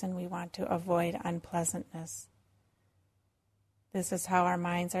pleasantness and we want to avoid unpleasantness. This is how our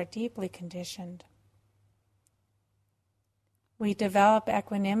minds are deeply conditioned. We develop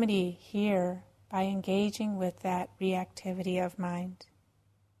equanimity here by engaging with that reactivity of mind.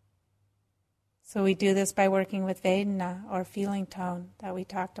 So we do this by working with Vedana, or feeling tone, that we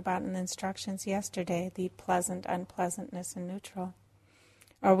talked about in the instructions yesterday, the pleasant, unpleasantness, and neutral.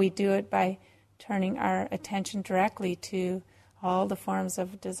 Or we do it by turning our attention directly to all the forms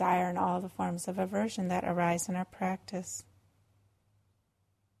of desire and all the forms of aversion that arise in our practice.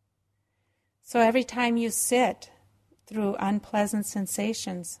 So every time you sit through unpleasant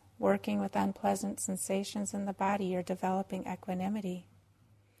sensations, working with unpleasant sensations in the body, you're developing equanimity.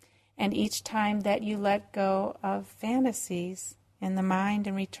 And each time that you let go of fantasies in the mind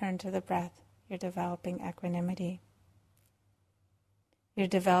and return to the breath, you're developing equanimity. You're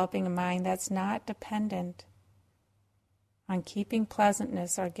developing a mind that's not dependent on keeping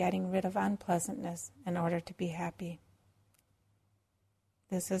pleasantness or getting rid of unpleasantness in order to be happy.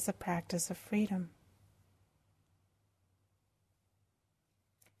 This is a practice of freedom.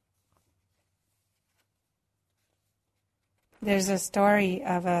 There's a story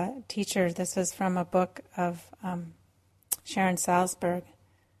of a teacher. This was from a book of Sharon Salzberg,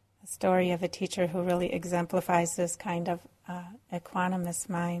 a story of a teacher who really exemplifies this kind of equanimous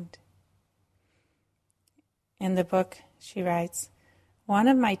mind. In the book, she writes, "One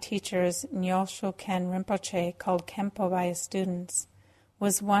of my teachers, Nyosho Ken Rinpoche, called Khenpo by his students,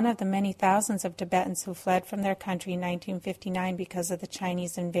 was one of the many thousands of Tibetans who fled from their country in 1959 because of the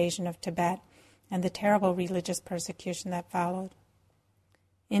Chinese invasion of Tibet and the terrible religious persecution that followed.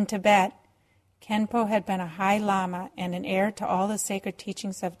 In Tibet, Khenpo had been a High Lama and an heir to all the sacred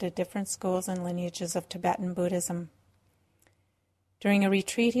teachings of the different schools and lineages of Tibetan Buddhism. During a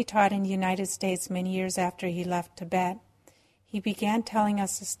retreat he taught in the United States many years after he left Tibet, he began telling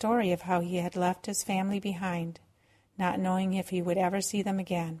us the story of how he had left his family behind, not knowing if he would ever see them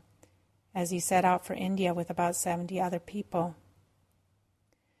again, as he set out for India with about 70 other people.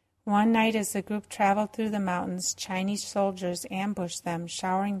 One night as the group traveled through the mountains, Chinese soldiers ambushed them,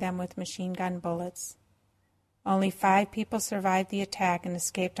 showering them with machine gun bullets. Only 5 people survived the attack and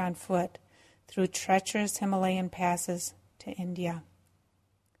escaped on foot through treacherous Himalayan passes to India.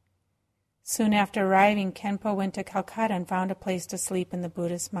 Soon after arriving, Khenpo went to Calcutta and found a place to sleep in the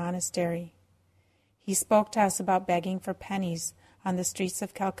Buddhist monastery. He spoke to us about begging for pennies on the streets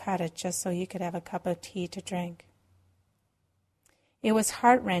of Calcutta just so he could have a cup of tea to drink. It was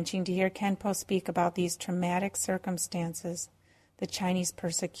heart-wrenching to hear Khenpo speak about these traumatic circumstances, the Chinese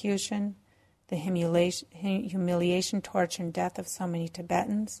persecution, the humiliation, torture, and death of so many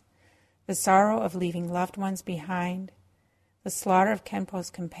Tibetans, the sorrow of leaving loved ones behind, the slaughter of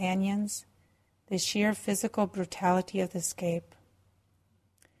Khenpo's companions, the sheer physical brutality of the escape.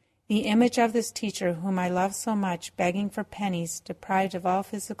 The image of this teacher, whom I love so much, begging for pennies, deprived of all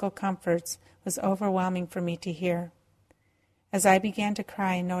physical comforts, was overwhelming for me to hear. As I began to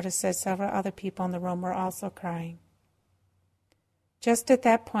cry, I noticed that several other people in the room were also crying. Just at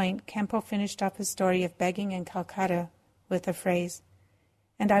that point, Khenpo finished up his story of begging in Calcutta with the phrase,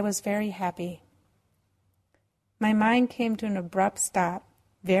 "And I was very happy." My mind came to an abrupt stop.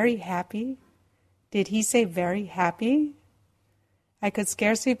 Very happy? Did he say very happy? I could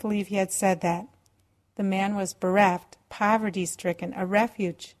scarcely believe he had said that. The man was bereft, poverty-stricken, a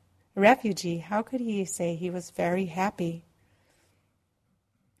refugee. How could he say he was very happy?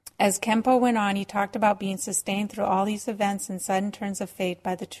 As Khenpo went on, he talked about being sustained through all these events and sudden turns of fate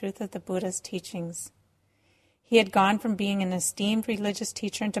by the truth of the Buddha's teachings. He had gone from being an esteemed religious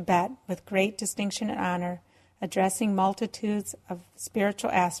teacher in Tibet with great distinction and honor, addressing multitudes of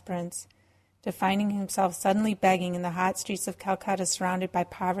spiritual aspirants, to finding himself suddenly begging in the hot streets of Calcutta surrounded by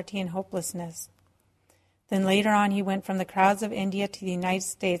poverty and hopelessness. Then later on he went from the crowds of India to the United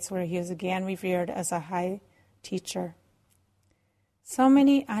States, where he was again revered as a high teacher. So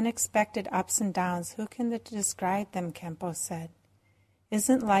many unexpected ups and downs, who can describe them, Khenpo said.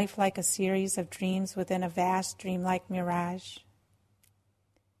 Isn't life like a series of dreams within a vast dreamlike mirage?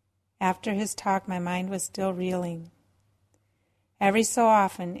 After his talk, my mind was still reeling. Every so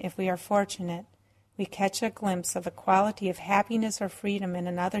often, if we are fortunate, we catch a glimpse of a quality of happiness or freedom in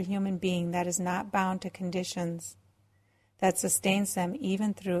another human being that is not bound to conditions, that sustains them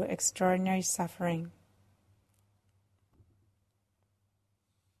even through extraordinary suffering.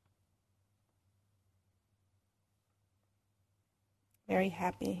 Very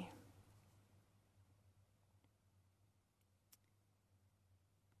happy.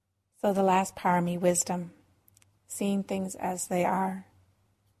 So the last parami, wisdom, seeing things as they are,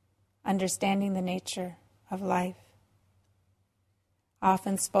 understanding the nature of life,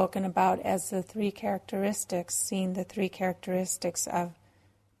 often spoken about as the three characteristics, seeing the three characteristics of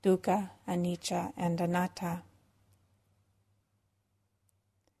dukkha, anicca, and anatta.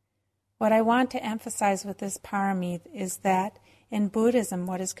 What I want to emphasize with this parami is that in Buddhism,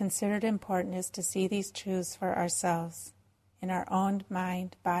 what is considered important is to see these truths for ourselves, in our own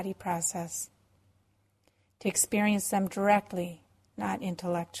mind-body process, to experience them directly, not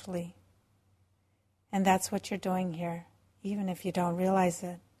intellectually. And that's what you're doing here, even if you don't realize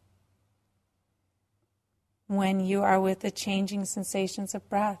it. When you are with the changing sensations of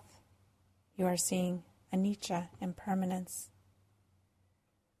breath, you are seeing anicca, impermanence.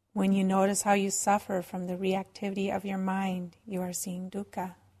 When you notice how you suffer from the reactivity of your mind, you are seeing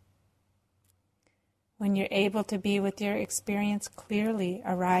dukkha. When you're able to be with your experience clearly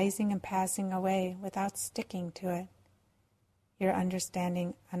arising and passing away without sticking to it, you're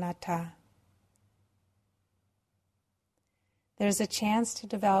understanding anatta. There's a chance to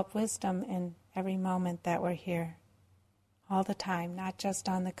develop wisdom in every moment that we're here, all the time, not just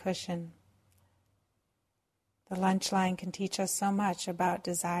on the cushion. The lunch line can teach us so much about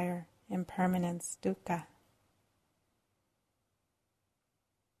desire, impermanence, dukkha.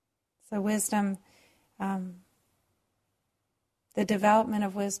 So wisdom, the development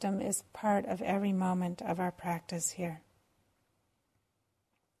of wisdom is part of every moment of our practice here.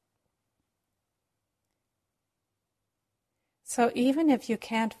 So even if you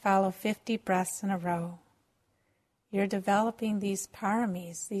can't follow 50 breaths in a row, you're developing these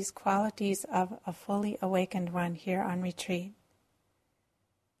paramis, these qualities of a fully awakened one here on retreat.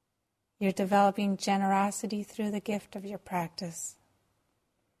 You're developing generosity through the gift of your practice.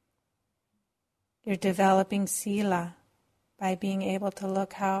 You're developing sila by being able to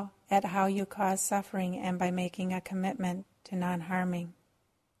look at how you cause suffering and by making a commitment to non-harming.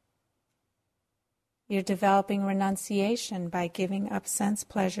 You're developing renunciation by giving up sense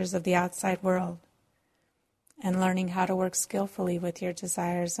pleasures of the outside world and learning how to work skillfully with your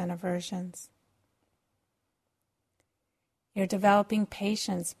desires and aversions. You're developing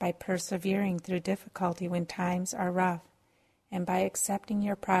patience by persevering through difficulty when times are rough and by accepting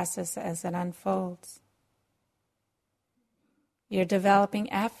your process as it unfolds. You're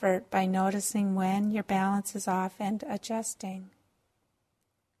developing effort by noticing when your balance is off and adjusting.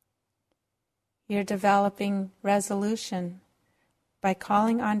 You're developing resolution by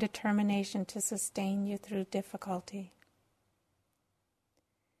calling on determination to sustain you through difficulty.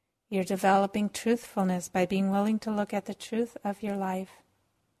 You're developing truthfulness by being willing to look at the truth of your life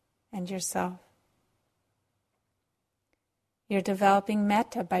and yourself. You're developing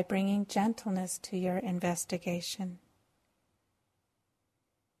metta by bringing gentleness to your investigation.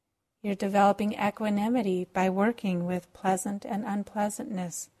 You're developing equanimity by working with pleasant and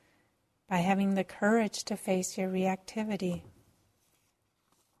unpleasantness, by having the courage to face your reactivity.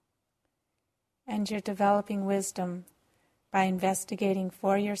 And you're developing wisdom by investigating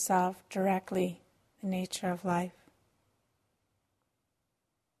for yourself directly the nature of life.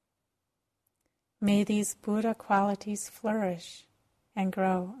 May these Buddha qualities flourish and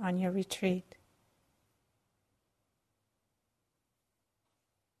grow on your retreat.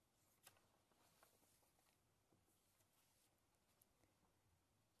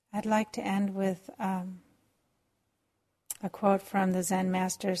 I'd like to end with a quote from the Zen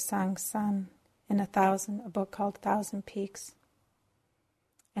master Sang San in a book called Thousand Peaks.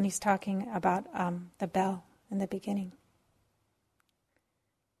 And he's talking about the bell in the beginning.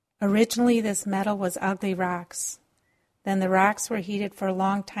 Originally, this metal was ugly rocks. Then the rocks were heated for a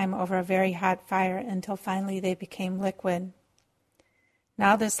long time over a very hot fire until finally they became liquid.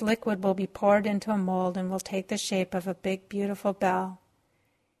 Now this liquid will be poured into a mold and will take the shape of a big, beautiful bell.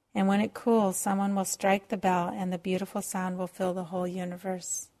 And when it cools, someone will strike the bell and the beautiful sound will fill the whole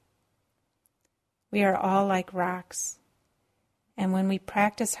universe. We are all like rocks. And when we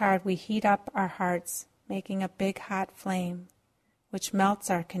practice hard, we heat up our hearts, making a big hot flame, which melts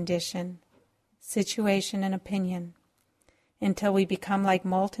our condition, situation, and opinion, until we become like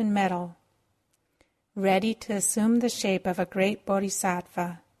molten metal, ready to assume the shape of a great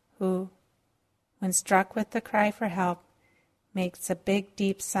bodhisattva who, when struck with the cry for help, makes a big,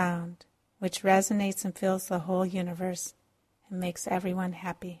 deep sound, which resonates and fills the whole universe and makes everyone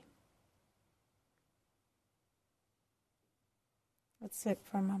happy. Let's sit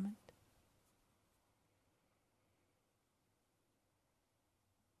for a moment.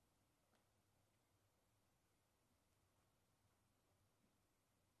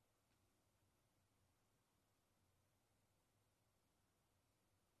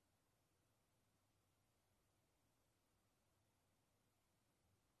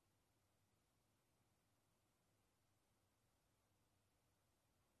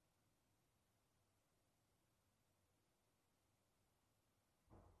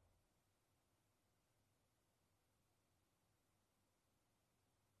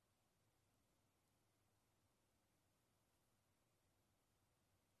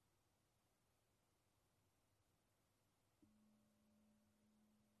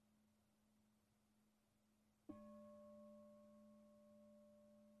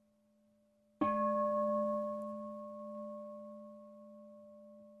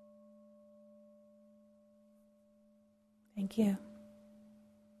 Thank you.